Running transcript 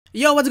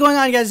Yo, what's going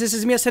on, guys? This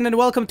is Miyasen and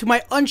welcome to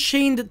my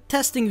Unchained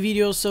testing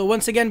video. So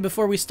once again,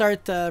 before we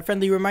start,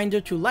 friendly reminder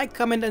to like,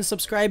 comment, and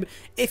subscribe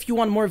if you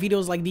want more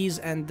videos like these.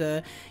 And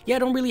yeah, I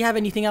don't really have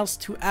anything else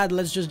to add.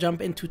 Let's just jump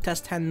into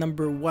test hand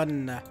number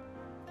 1.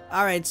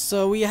 Alright,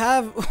 so we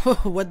have...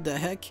 what the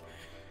heck?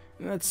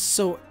 That's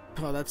so...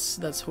 oh,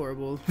 that's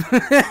horrible.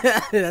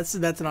 that's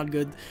not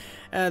good.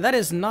 That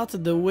is not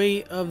the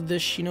way of the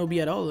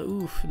shinobi at all.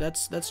 Oof,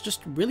 that's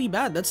just really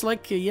bad. That's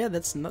like, yeah,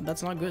 that's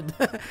not good.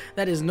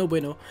 That is no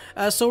bueno.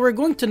 So we're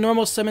going to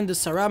normal summon the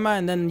Sarama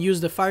and then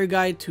use the fire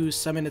guy to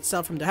summon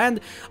itself from the hand.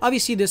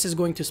 Obviously, this is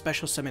going to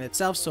special summon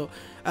itself. So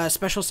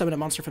special summon a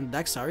monster from the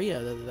deck. Sorry,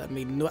 that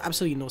made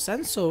absolutely no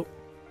sense. So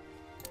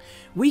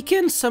we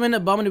can summon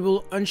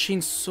Abominable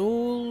Unchained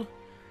Soul.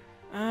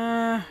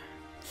 Yeah,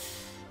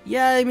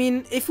 I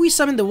mean, if we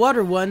summon the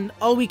water one,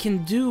 all we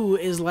can do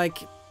is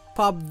like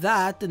pop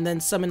that and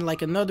then summon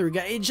like another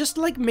guy. It just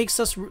like makes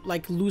us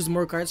like lose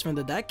more cards from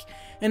the deck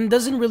and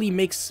doesn't really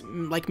make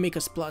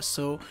us plus.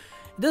 So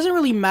it doesn't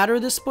really matter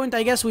at this point.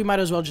 I guess we might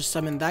as well just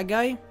summon that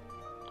guy.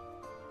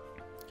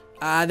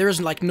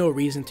 There's like no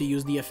reason to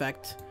use the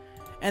effect.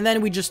 And then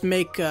we just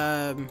make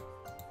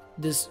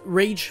this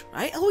rage.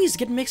 I always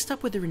get mixed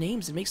up with their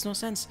names. It makes no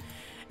sense.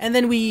 And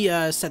then we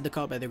set the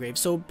Call by the Grave.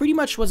 So pretty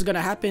much what's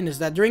gonna happen is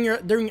that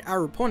during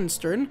our opponent's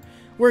turn,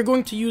 we're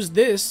going to use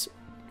this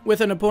with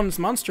an opponent's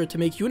monster to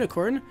make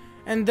Unicorn,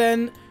 and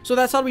then so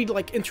that's how we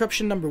like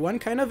interruption number 1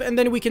 kind of, and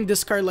then we can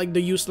discard like the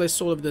useless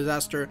Soul of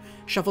Disaster,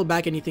 shuffle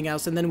back anything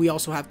else, and then we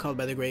also have Call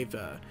by the Grave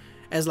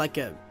as like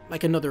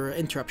another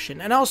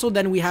interruption. And also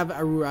then we have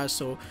Arura.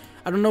 So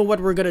I don't know what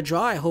we're gonna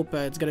draw. I hope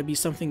it's gonna be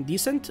something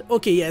decent.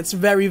 Okay, yeah, it's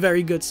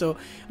very good. So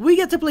we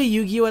get to play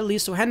Yu-Gi-Oh at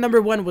least. So hand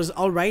number 1 was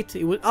alright.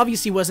 It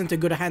obviously wasn't a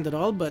good hand at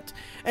all, but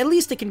at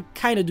least it can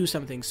kind of do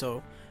something.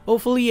 So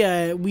hopefully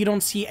we don't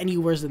see any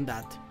worse than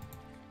that.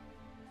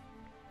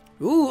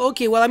 Ooh,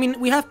 okay, well, I mean,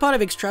 we have Pot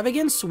of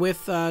Extravagance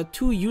with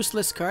 2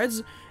 useless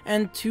cards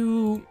and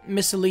 2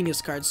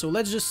 miscellaneous cards. So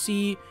let's just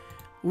see.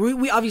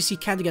 We obviously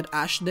can't get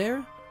Ash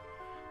there.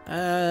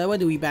 What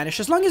do we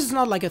banish? As long as it's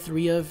not like a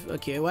 3 of...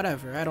 okay,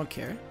 whatever, I don't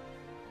care.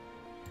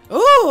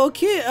 Oh,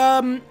 okay,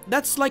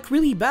 that's like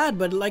really bad,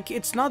 but like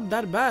it's not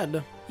that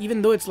bad.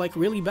 Even though it's like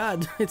really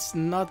bad. It's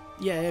not...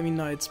 yeah, I mean,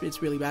 no, it's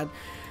really bad.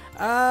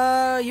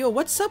 Yo,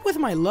 what's up with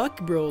my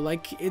luck, bro?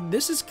 Like,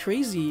 this is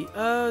crazy.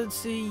 Let's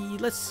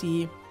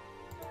see.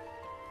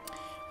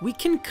 We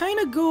can kind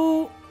of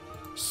go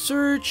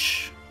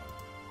search.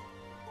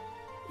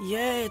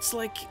 Yeah, it's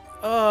like,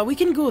 we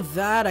can go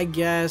that, I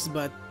guess,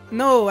 but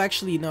no,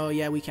 actually, no,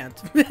 yeah, we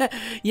can't.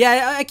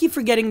 Yeah, I keep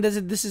forgetting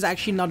that this is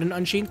actually not an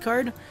Unchained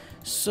card.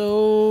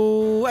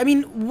 So, I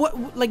mean,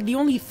 what, like, the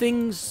only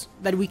things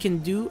that we can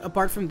do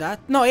apart from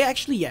that, no,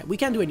 actually, yeah, we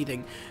can't do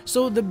anything.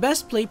 So the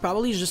best play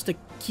probably is just to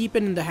keep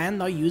it in the hand,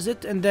 not use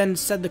it, and then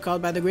set the Call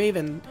by the Grave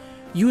and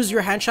use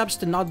your hand traps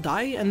to not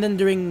die, and then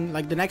during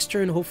like the next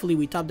turn, hopefully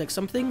we top deck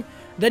something.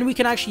 Then we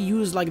can actually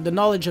use like the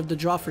knowledge of the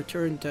draw for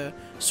turn to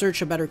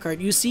search a better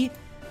card. You see,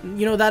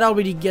 you know, that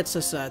already gets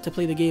us to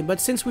play the game. But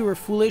since we were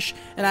foolish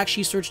and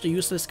actually searched a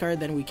useless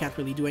card, then we can't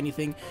really do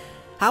anything.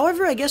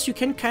 However, I guess you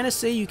can kind of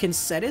say you can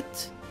set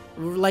it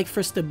like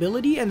for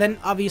stability, and then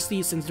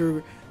obviously since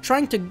they're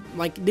trying to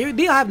like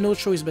they have no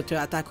choice but to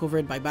attack over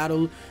it by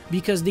battle,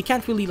 because they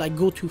can't really like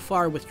go too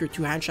far with your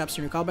 2 hand traps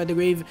and your Call by the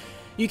Grave.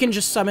 You can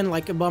just summon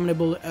like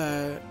Abominable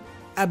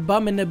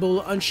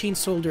Unchained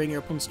Soul during your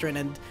opponent's turn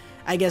and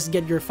I guess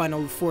get your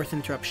final 4th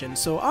interruption.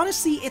 So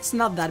honestly, it's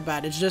not that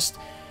bad. It's just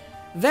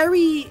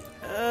very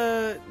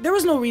there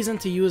was no reason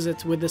to use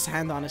it with this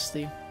hand,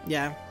 honestly.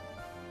 Yeah.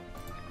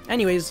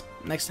 Anyways,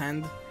 next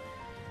hand.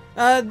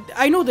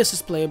 I know this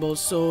is playable,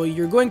 so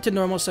you're going to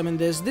normal summon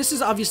this. This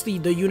is obviously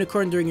the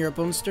Unicorn during your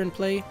opponent's turn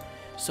play.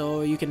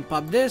 So you can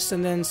pop this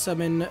and then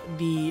summon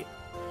the...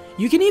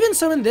 you can even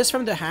summon this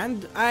from the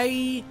hand.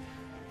 I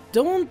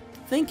don't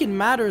think it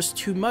matters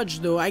too much,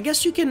 though. I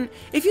guess you can...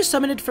 if you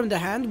summon it from the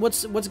hand,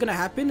 what's gonna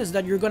happen is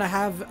that you're gonna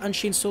have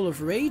Unchained Soul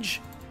of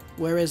Rage.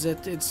 Where is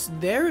it? It's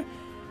there.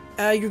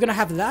 You're gonna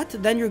have that,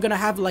 then you're gonna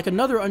have like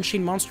another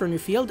Unchained monster on your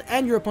field,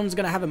 and your opponent's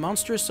gonna have a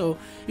monster, so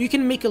you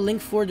can make a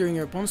Link 4 during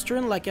your opponent's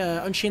turn, like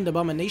a Unchained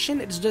Abomination.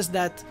 It's just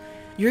that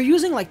you're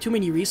using like too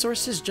many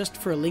resources just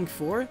for a Link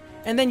 4,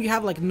 and then you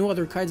have like no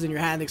other cards in your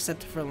hand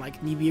except for like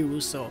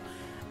Nibiru, so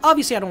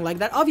obviously I don't like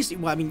that. Obviously,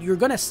 well, I mean, you're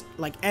gonna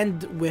like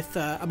end with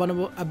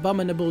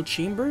Abominable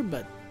Chamber,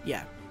 but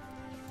yeah.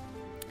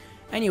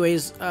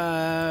 Anyways,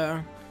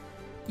 yeah,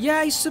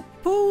 I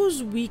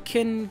suppose we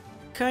can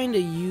kind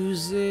of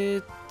use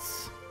it.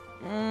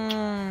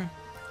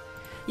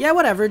 Yeah,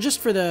 whatever, just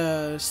for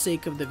the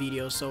sake of the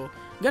video. So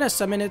I'm gonna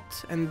summon it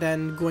and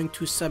then going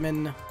to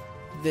summon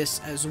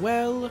this as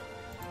well.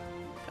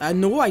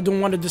 No, I don't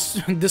want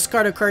to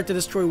discard a card to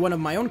destroy one of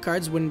my own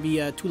cards. Wouldn't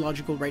be too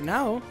logical right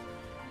now.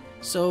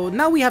 So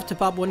now we have to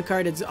pop 1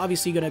 card. It's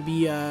obviously gonna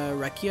be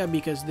Rakia,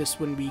 because this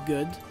wouldn't be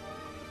good.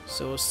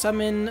 So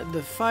summon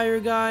the fire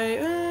guy.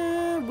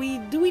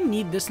 Do we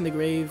need this in the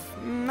grave?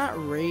 Not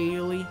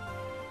really.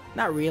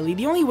 Not really.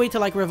 The only way to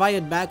like revive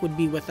it back would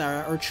be with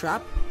our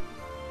trap.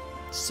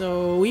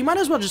 So we might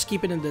as well just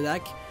keep it in the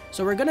deck.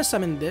 So we're gonna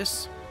summon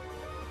this.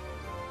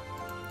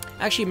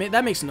 Actually,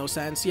 that makes no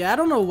sense. Yeah, I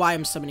don't know why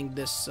I'm summoning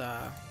this.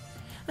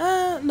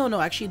 No,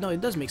 actually, no,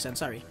 it does make sense.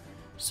 Sorry.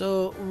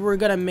 So we're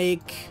gonna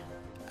make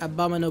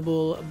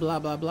Abominable blah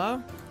blah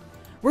blah.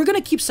 We're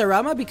gonna keep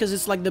Sarama because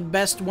it's like the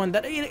best one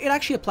that it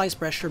actually applies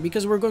pressure,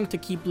 because we're going to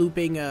keep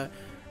looping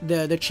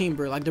the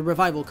chamber, like the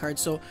revival card.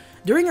 So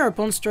during our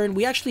opponent's turn,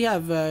 we actually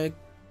have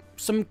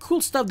some cool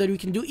stuff that we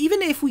can do.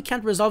 Even if we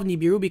can't resolve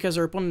Nibiru because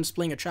our opponent is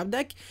playing a trap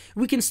deck,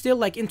 we can still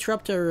like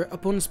interrupt our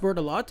opponent's board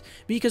a lot,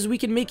 because we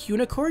can make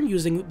Unicorn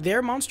using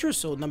their monsters,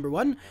 so number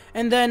 1,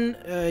 and then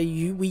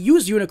we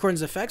use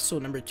Unicorn's effects, so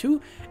number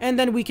 2, and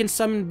then we can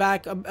summon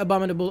back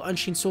Abominable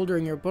Unchained Soul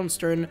during your opponent's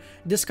turn,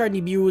 discard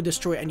Nibiru,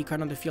 destroy any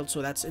card on the field,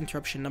 so that's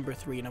interruption number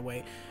 3 in a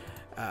way.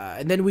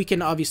 And then we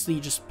can obviously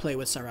just play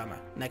with Sarama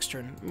next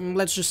turn.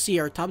 Let's just see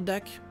our top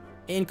deck,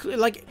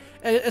 like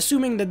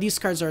assuming that these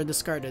cards are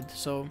discarded.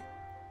 So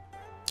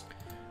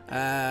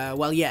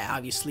well, yeah,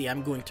 obviously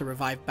I'm going to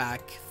revive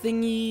back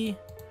thingy.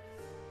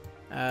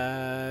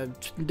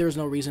 There's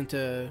no reason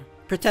to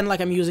pretend like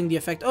I'm using the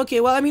effect.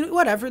 Okay, well, I mean,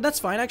 whatever, that's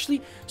fine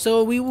actually.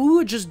 So we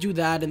would just do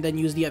that and then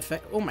use the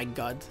effect. Oh my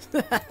god.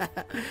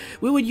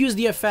 We would use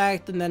the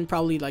effect and then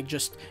probably like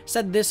just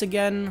set this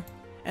again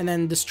and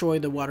then destroy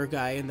the water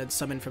guy and then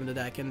summon from the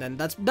deck, and then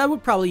that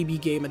would probably be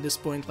game at this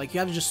point. Like, you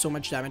have just so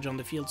much damage on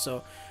the field.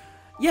 So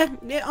yeah,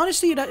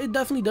 honestly, it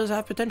definitely does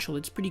have potential.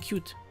 It's pretty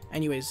cute.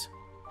 Anyways,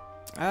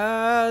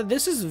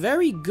 this is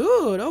very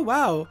good. Oh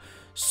wow.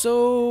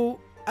 So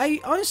I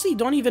honestly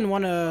don't even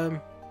want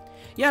to,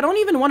 yeah, I don't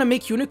even want to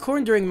make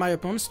Unicorn during my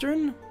opponent's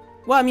turn.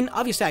 Well, I mean,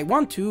 obviously I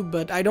want to,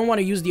 but I don't want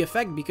to use the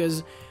effect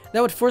because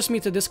that would force me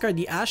to discard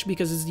the Ash,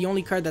 because it's the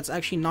only card that's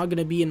actually not going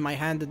to be in my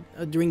hand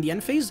during the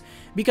end phase,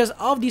 because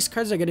all of these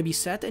cards are going to be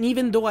set, and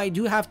even though I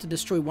do have to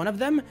destroy one of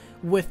them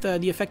with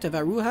the effect of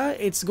Aruha,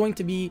 it's going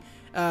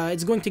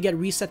to get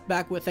reset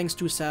back with thanks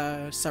to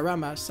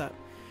Sarama.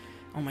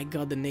 Oh my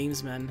god, the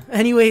names, man.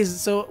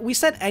 Anyways, so we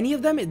set any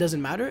of them, it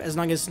doesn't matter, as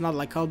long as it's not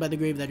like Called by the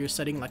Grave that you're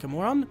setting like a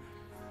moron.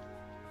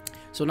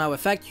 So now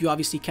effect, you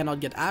obviously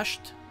cannot get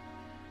ashed.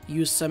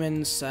 You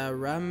summon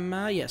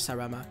Sarama, yeah,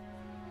 Sarama.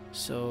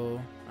 So,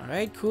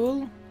 alright,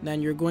 cool.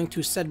 Then you're going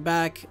to set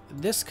back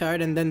this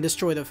card and then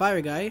destroy the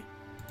fire guy.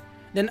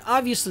 Then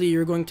obviously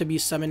you're going to be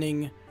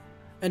summoning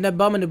an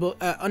abominable,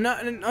 an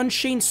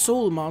Unchained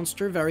Soul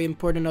monster, very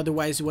important,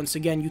 otherwise once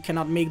again you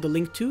cannot make the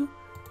link to.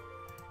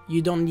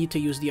 You don't need to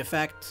use the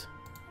effect.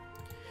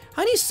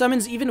 How many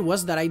summons even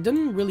was that? I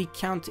didn't really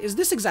count. Is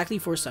this exactly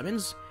 4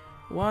 summons?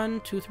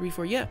 1, 2, 3,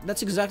 4. Yeah,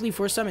 that's exactly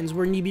 4 summons.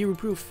 We're Nibiru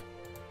proof.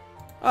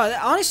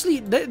 Honestly,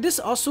 this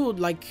also,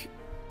 like,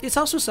 it's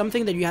also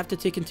something that you have to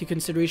take into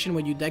consideration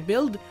when you deck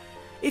build.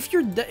 If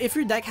your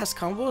deck has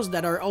combos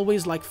that are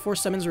always like 4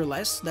 summons or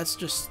less, that's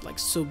just like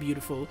so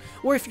beautiful.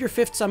 Or if your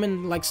 5th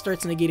summon like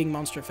starts negating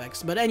monster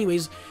effects. But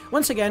anyways,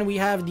 once again, we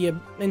have the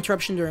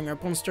interruption during our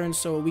opponent's turn,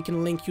 so we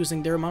can link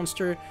using their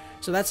monster.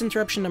 So that's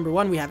interruption number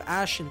 1. We have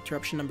Ash.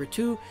 Interruption number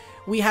 2.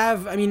 We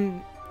have, I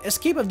mean,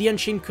 Escape of the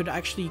Unchained could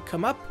actually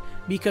come up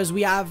because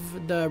we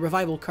have the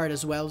revival card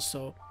as well.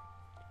 So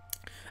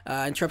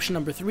interruption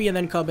number 3, and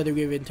then Called by the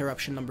Grave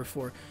interruption number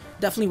 4.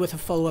 Definitely with a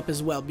follow-up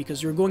as well,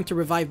 because you're going to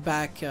revive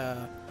back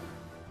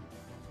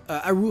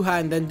Aruha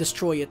and then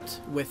destroy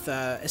it with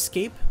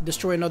Escape.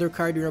 Destroy another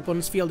card in your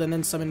opponent's field and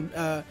then summon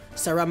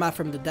Sarama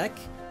from the deck.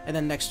 And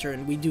then next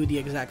turn, we do the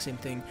exact same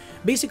thing.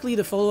 Basically,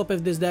 the follow-up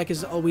of this deck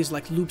is always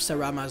like loop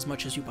Sarama as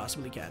much as you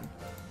possibly can.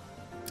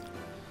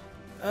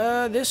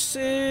 This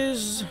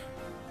is...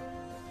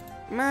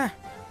 meh.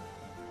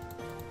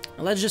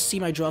 Let's just see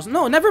my draws.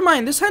 No, never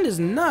mind. This hand is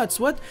nuts.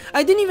 What?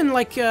 I didn't even,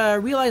 like,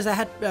 realize I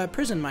had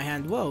Prison in my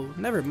hand. Whoa,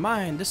 never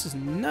mind. This is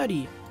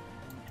nutty.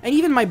 And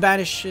even my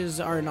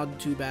banishes are not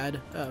too bad.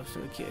 Oh,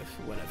 okay,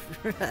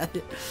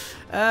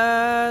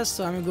 whatever.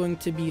 So I'm going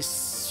to be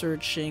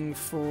searching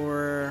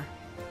for...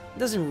 It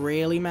doesn't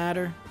really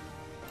matter.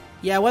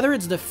 Yeah, whether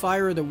it's the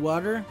fire or the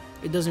water,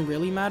 it doesn't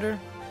really matter.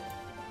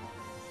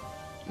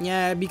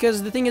 Yeah,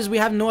 because the thing is we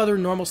have no other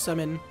normal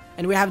summon,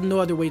 and we have no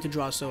other way to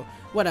draw, so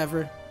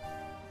whatever.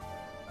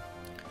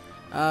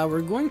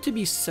 We're going to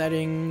be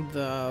setting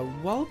the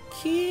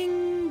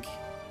Walking.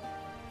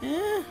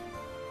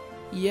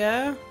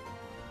 Yeah.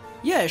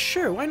 Yeah,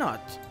 sure, why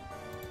not?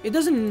 It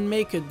doesn't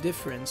make a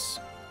difference.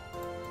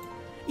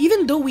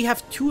 Even though we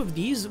have 2 of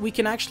these, we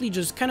can actually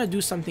just kind of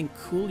do something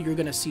cool you're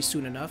gonna see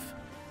soon enough.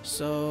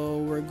 So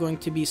we're going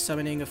to be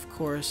summoning, of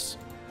course,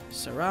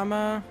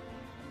 Sarama.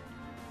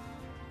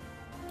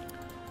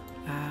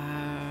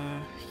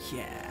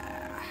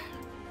 Yeah.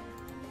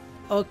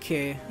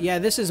 Okay, yeah,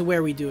 this is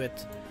where we do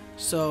it.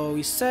 So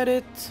we set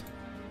it,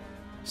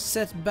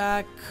 set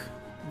back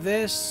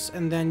this,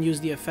 and then use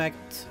the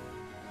effect.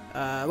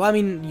 Well, I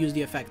mean, use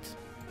the effect.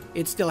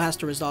 It still has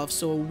to resolve.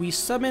 So we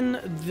summon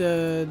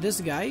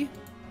this guy.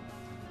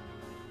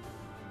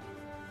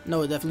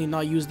 No, definitely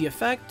not use the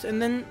effect.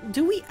 And then,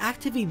 do we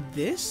activate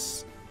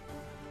this?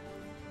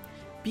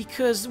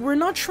 Because we're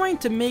not trying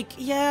to make...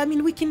 Yeah, I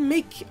mean, we can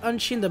make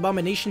Unchained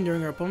Abomination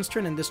during our opponent's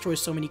turn and destroy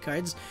so many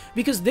cards.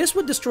 Because this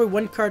would destroy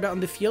one card on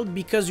the field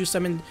because you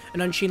summoned an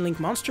Unchained Link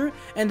monster.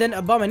 And then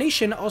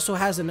Abomination also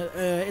has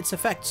its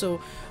effect. So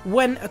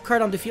when a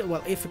card on the field...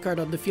 Well, if a card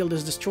on the field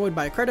is destroyed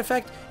by a card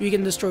effect, you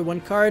can destroy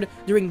one card.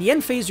 During the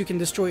end phase, you can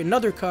destroy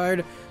another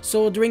card.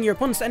 So during your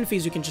opponent's end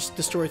phase, you can just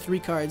destroy 3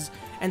 cards.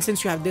 And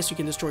since you have this, you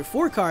can destroy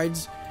 4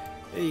 cards.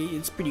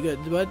 It's pretty good.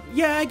 But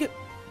yeah,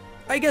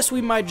 I guess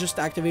we might just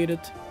activate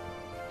it.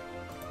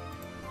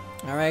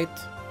 Alright.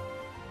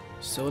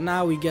 So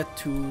now we get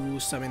to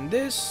summon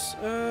this.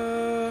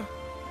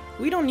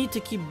 We don't need to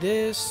keep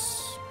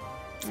this.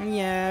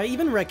 Yeah,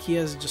 even Rekia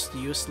is just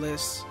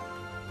useless.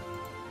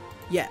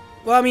 Yeah.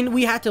 Well, I mean,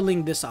 we had to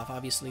link this off,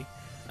 obviously.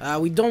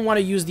 We don't want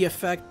to use the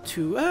effect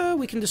to...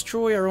 we can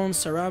destroy our own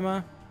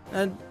Sarama.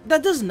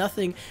 That does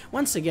nothing.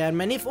 Once again,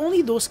 man, if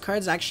only those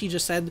cards actually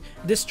just said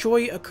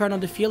destroy a card on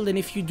the field, and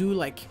if you do,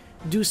 like...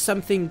 do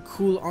something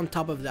cool on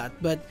top of that,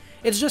 but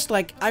it's just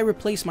like I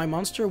replace my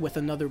monster with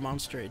another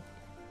monster.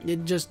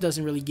 It just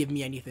doesn't really give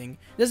me anything.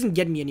 It doesn't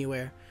get me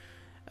anywhere.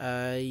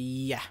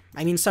 Yeah.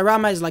 I mean,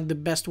 Sarama is like the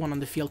best one on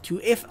the field too.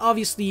 If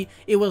obviously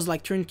it was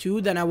like turn 2,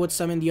 then I would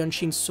summon the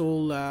Unchained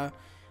Soul.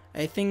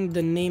 I think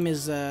the name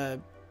is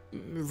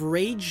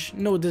Rage?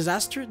 No,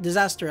 Disaster?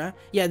 Disaster, huh?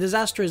 Yeah,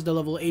 Disaster is the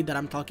level 8 that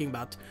I'm talking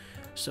about.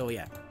 So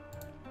yeah.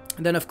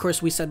 And then of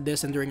course we said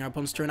this, and during our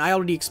opponent's turn, I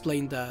already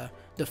explained the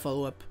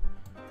follow-up.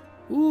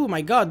 Ooh,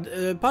 my god,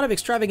 Pot of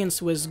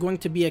Extravagance was going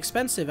to be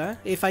expensive, huh?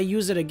 If I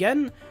use it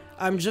again,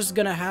 I'm just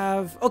gonna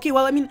have... Okay,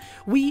 well, I mean,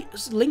 we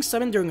Link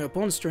Summon during our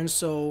opponent's turn,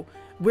 so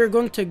we're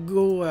going to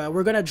go...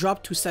 we're gonna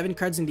drop to 7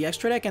 cards in the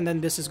extra deck, and then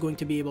this is going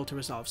to be able to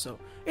resolve, so...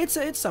 It's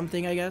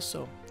something, I guess,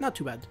 so not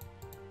too bad.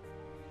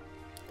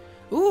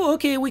 Ooh,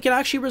 okay, we can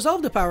actually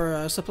resolve the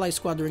Power Supply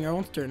Squad during our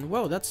own turn.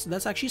 Whoa,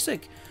 that's actually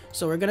sick.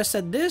 So we're gonna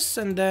set this,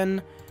 and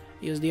then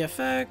use the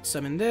effect,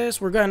 summon this.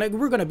 We're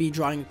gonna be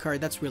drawing a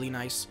card, that's really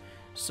nice.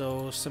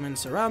 So, summon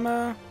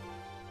Sarama.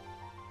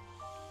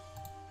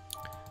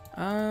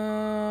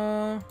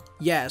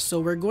 Yeah, so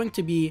we're going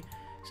to be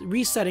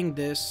resetting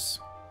this.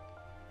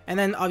 And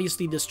then,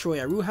 obviously, destroy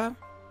Aruha.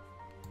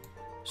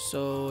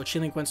 So,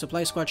 Chainlink 1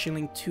 Supply Squad,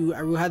 Chainlink 2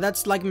 Aruha.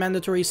 That's, like,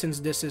 mandatory since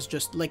this is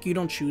just, like, you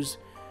don't choose.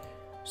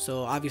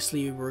 So,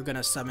 obviously, we're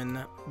gonna summon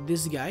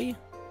this guy.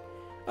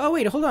 Oh,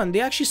 wait, hold on. They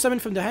actually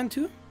summoned from the hand,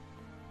 too?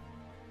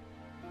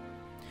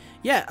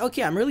 Yeah,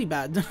 okay, I'm really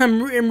bad.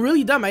 I'm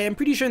really dumb. I am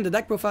pretty sure in the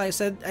deck profile I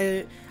said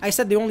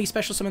they only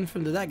special summon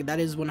from the deck. That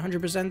is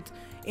 100%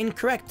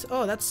 incorrect.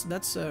 Oh, that's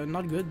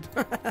not good.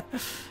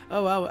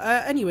 Oh wow.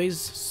 Anyways,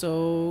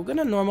 so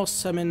gonna normal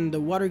summon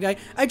the water guy.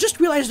 I just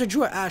realized I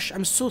drew an Ash.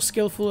 I'm so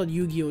skillful at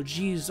Yu-Gi-Oh!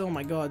 Jeez, oh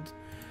my god.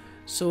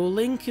 So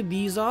link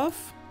these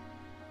off.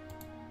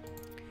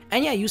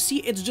 And yeah, you see,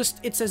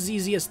 it's as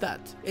easy as that.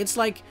 It's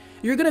like,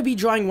 you're gonna be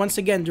drawing once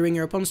again during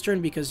your opponent's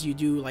turn because you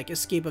do, like,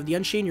 Escape of the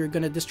Unchained. You're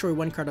gonna destroy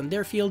 1 card on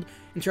their field,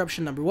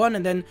 interruption number 1,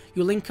 and then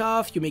you link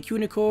off, you make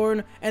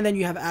Unicorn, and then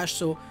you have Ash,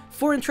 so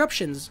 4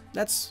 interruptions.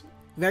 That's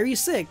very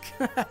sick.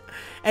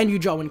 And you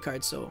draw 1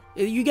 card, so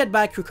you get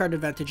back your card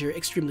advantage here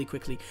extremely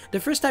quickly. The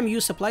first time you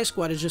use Supply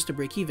Squad is just to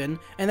break even,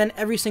 and then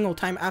every single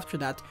time after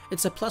that,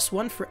 it's a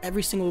 +1 for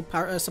every single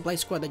Supply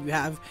Squad that you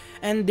have,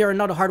 and there are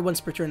not hard ones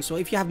per turn. So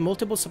if you have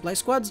multiple Supply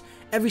Squads,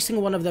 every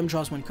single one of them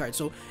draws 1 card.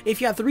 So if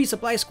you have 3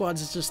 Supply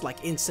Squads, it's just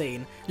like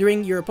insane.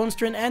 During your opponent's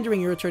turn and during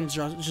your turn,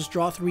 just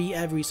draw 3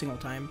 every single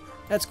time.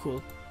 That's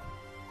cool.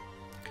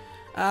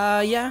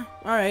 Yeah,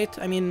 alright.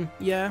 I mean,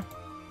 yeah.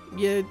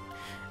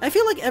 I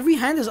feel like every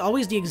hand is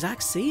always the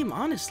exact same,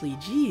 honestly.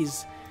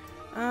 Jeez.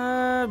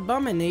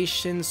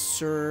 Abomination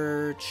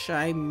search.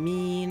 I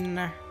mean,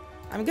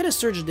 I'm gonna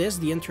search this,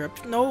 the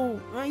interrupt. No,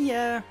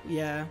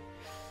 yeah.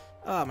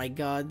 Oh my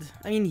god.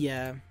 I mean,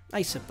 yeah,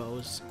 I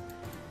suppose.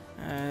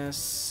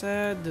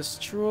 Set,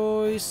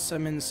 destroy,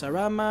 summon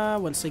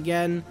Sarama. Once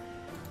again,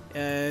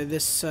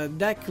 this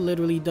deck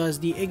literally does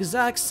the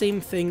exact same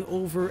thing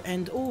over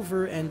and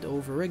over and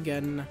over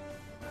again.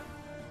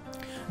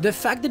 The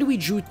fact that we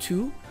drew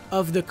 2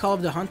 of the Call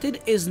of the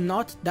Hunted is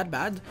not that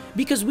bad,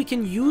 because we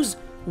can use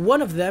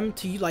one of them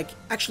to, like,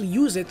 actually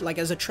use it, like,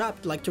 as a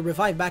trap, like, to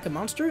revive back a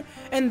monster,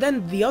 and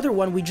then the other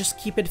one, we just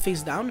keep it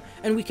face down,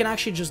 and we can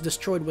actually just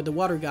destroy it with the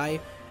water guy,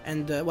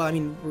 and, well, I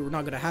mean, we're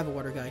not gonna have a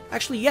water guy.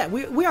 Actually, yeah,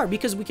 we are,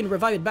 because we can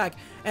revive it back,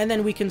 and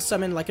then we can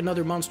summon, like,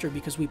 another monster,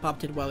 because we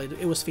popped it while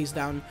it was face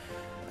down,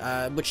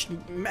 which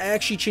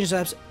actually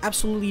changes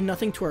absolutely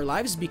nothing to our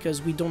lives,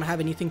 because we don't have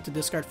anything to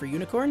discard for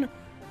Unicorn.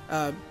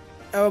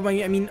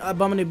 I mean,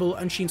 Abominable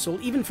Unchained Soul,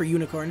 even for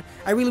Unicorn.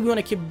 I really want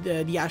to keep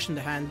the Ash in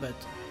the hand, but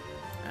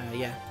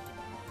yeah.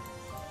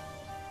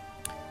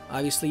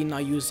 Obviously, now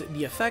use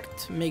the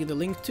effect, make the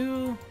link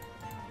too.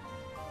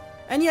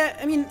 And yeah,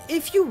 I mean,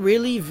 if you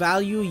really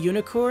value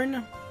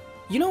Unicorn,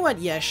 you know what?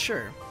 Yeah,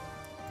 sure.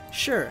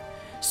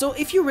 So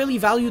if you really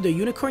value the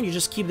Unicorn, you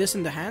just keep this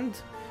in the hand.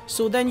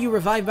 So then you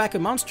revive back a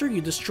monster, you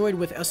destroy it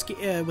with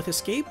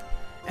Escape,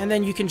 and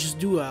then you can just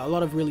do a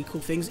lot of really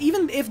cool things.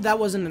 Even if that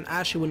wasn't an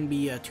Ash, it wouldn't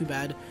be too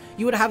bad.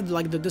 You would have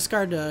like the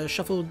discard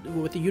shuffle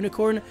with the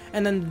unicorn,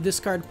 and then the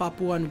discard pop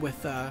one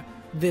with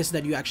this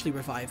that you actually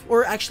revive.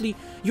 Or actually,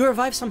 you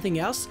revive something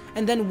else,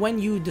 and then when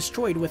you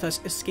destroyed with us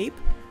escape,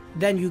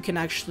 then you can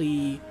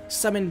actually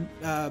summon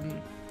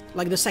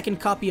like the second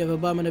copy of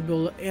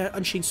Abominable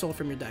Unchained Soul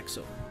from your deck.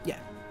 So yeah.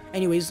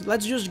 Anyways,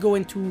 let's just go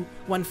into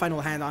one final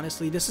hand.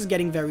 Honestly, this is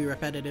getting very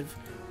repetitive.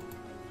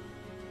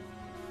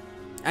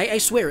 I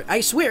swear,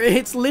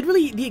 it's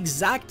literally the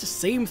exact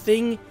same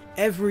thing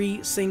every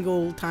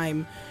single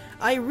time.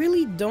 I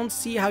really don't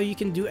see how you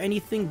can do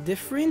anything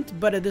different,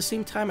 but at the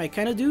same time I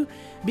kind of do,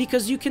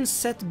 because you can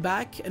set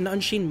back an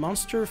Unchained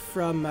monster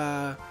from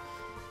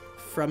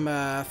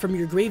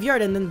your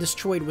graveyard and then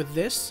destroy it with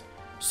this.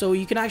 So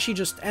you can actually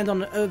just end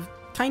on a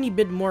tiny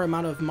bit more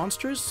amount of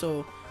monsters.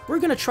 So we're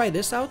gonna try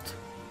this out.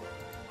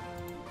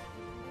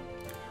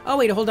 Oh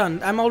wait, hold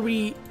on. I'm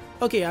already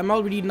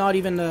not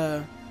even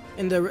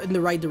in the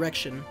right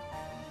direction.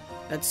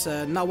 That's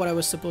not what I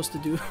was supposed to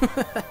do.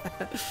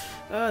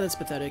 Oh, that's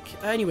pathetic.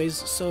 Anyways,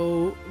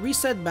 so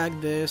reset back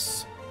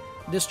this,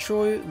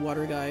 destroy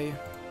water guy,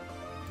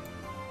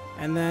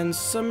 and then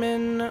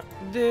summon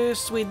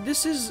this. Wait,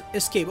 this is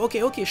escape.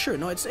 Okay, sure.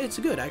 No, it's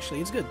good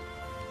actually. It's good.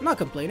 I'm not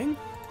complaining.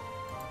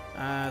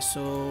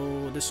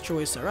 So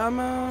destroy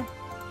Sarama.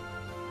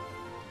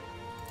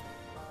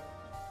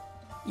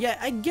 Yeah,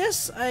 I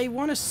guess I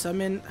want to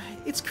summon...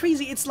 It's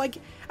crazy, it's like,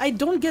 I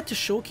don't get to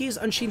showcase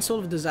Unchained Soul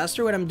of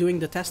Disaster when I'm doing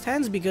the test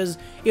hands, because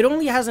it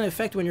only has an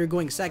effect when you're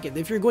going second.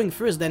 If you're going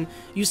first, then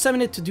you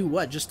summon it to do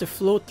what? Just to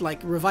float,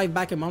 like, revive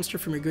back a monster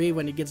from your grave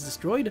when it gets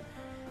destroyed?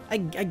 I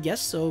guess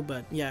so,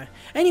 but yeah.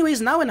 Anyways,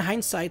 now in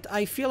hindsight,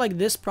 I feel like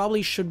this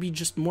probably should be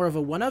just more of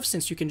a one-off,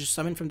 since you can just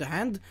summon from the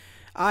hand.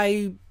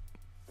 I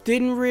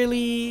didn't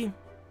really...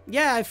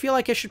 Yeah, I feel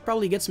like I should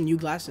probably get some new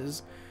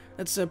glasses.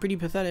 That's pretty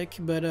pathetic,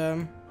 but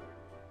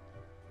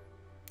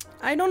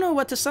I don't know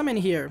what to summon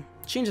here.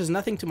 Changes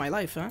nothing to my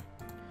life, huh?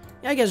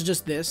 Yeah, I guess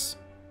just this.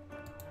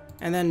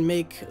 And then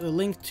make a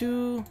link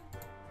to...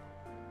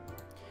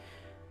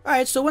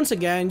 Alright, so once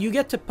again, you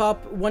get to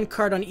pop one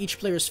card on each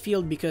player's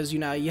field because, you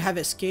know, you have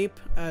escape.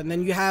 And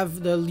then you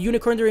have the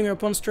unicorn during your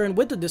opponent's turn.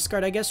 With the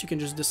discard, I guess you can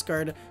just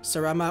discard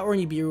Sarama or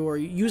Nibiru, or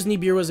use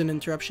Nibiru as an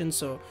interruption.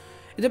 So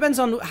it depends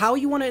on how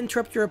you want to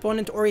interrupt your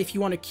opponent, or if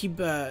you want to keep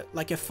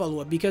like a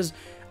follow-up. Because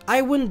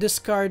I wouldn't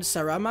discard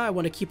Sarama, I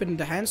want to keep it in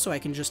the hand so I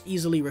can just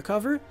easily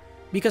recover.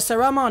 Because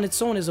Sarama on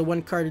its own is a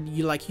one card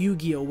you like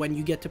Yu-Gi-Oh! When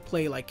you get to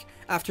play like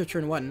after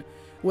turn 1.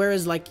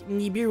 Whereas like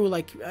Nibiru,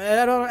 like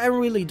I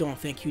really don't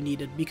think you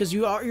need it, because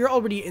you're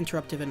already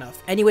interruptive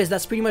enough. Anyways,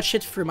 that's pretty much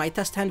it for my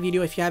test hand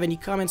video. If you have any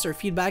comments or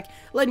feedback,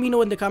 let me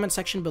know in the comment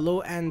section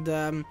below. And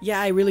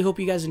yeah, I really hope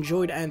you guys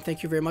enjoyed, and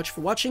thank you very much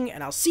for watching,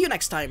 and I'll see you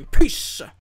next time. Peace!